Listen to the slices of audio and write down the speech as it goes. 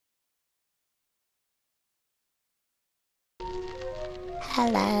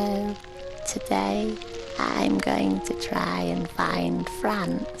Hello. Today I'm going to try and find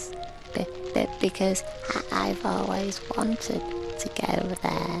France because I've always wanted to go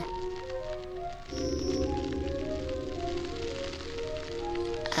there.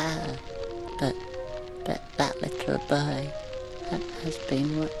 But that little boy has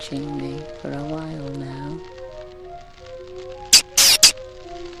been watching me for a while now.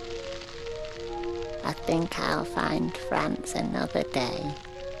 I think I'll find France another day.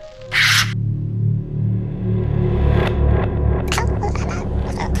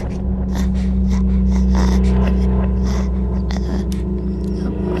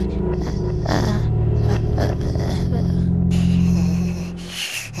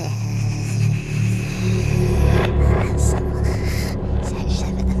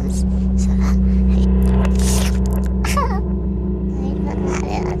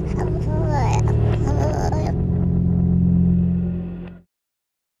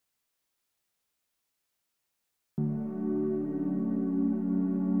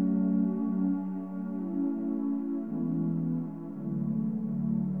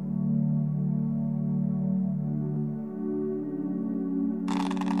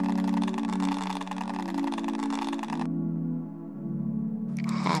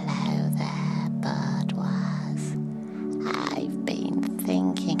 Hello there, Birdwas. I've been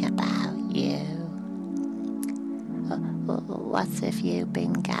thinking about you. What have you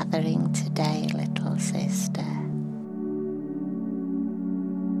been gathering today, little sister?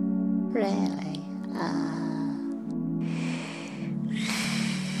 Really?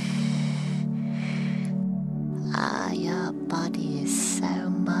 Your body is so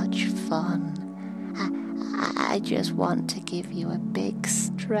much fun. I just want to give you a big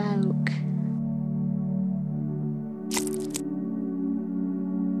stroke.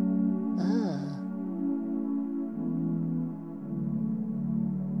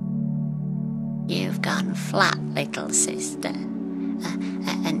 You've gone flat, little sister,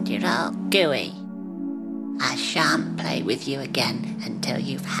 and you're all gooey. I shan't play with you again until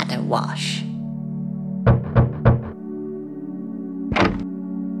you've had a wash.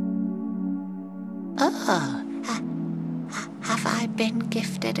 Oh, have I been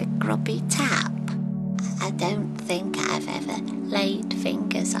gifted a grubby tap? I don't think I've ever laid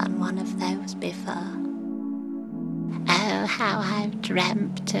fingers on one of those before. Oh, how I've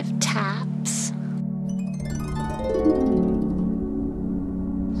dreamt of taps.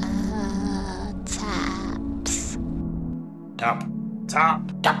 Taps. Tap,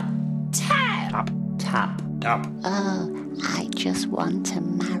 tap, tap, tap, tap, tap. Oh, I just want to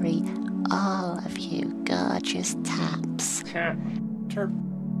marry all of you gorgeous taps. Chirp.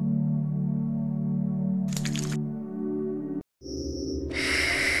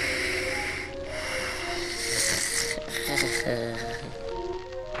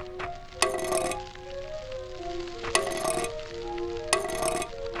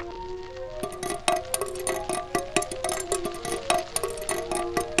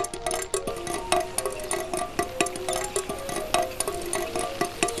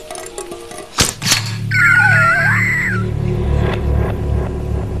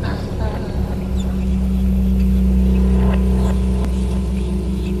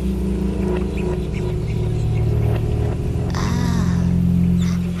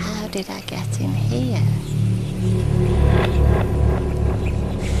 How did I get in here?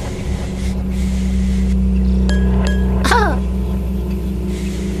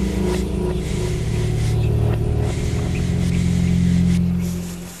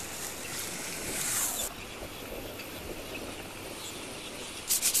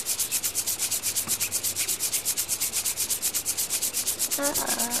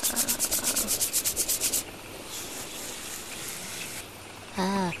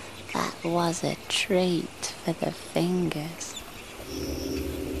 That was a treat for the fingers.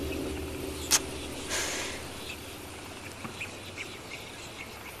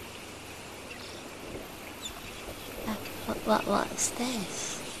 What's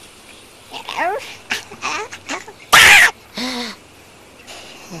this?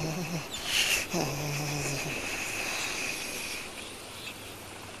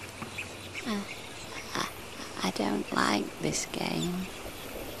 I don't like this game.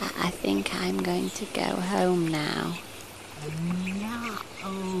 I think I'm going to go home now. No,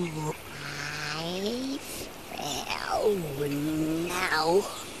 I fell now.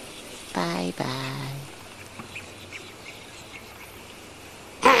 Bye-bye.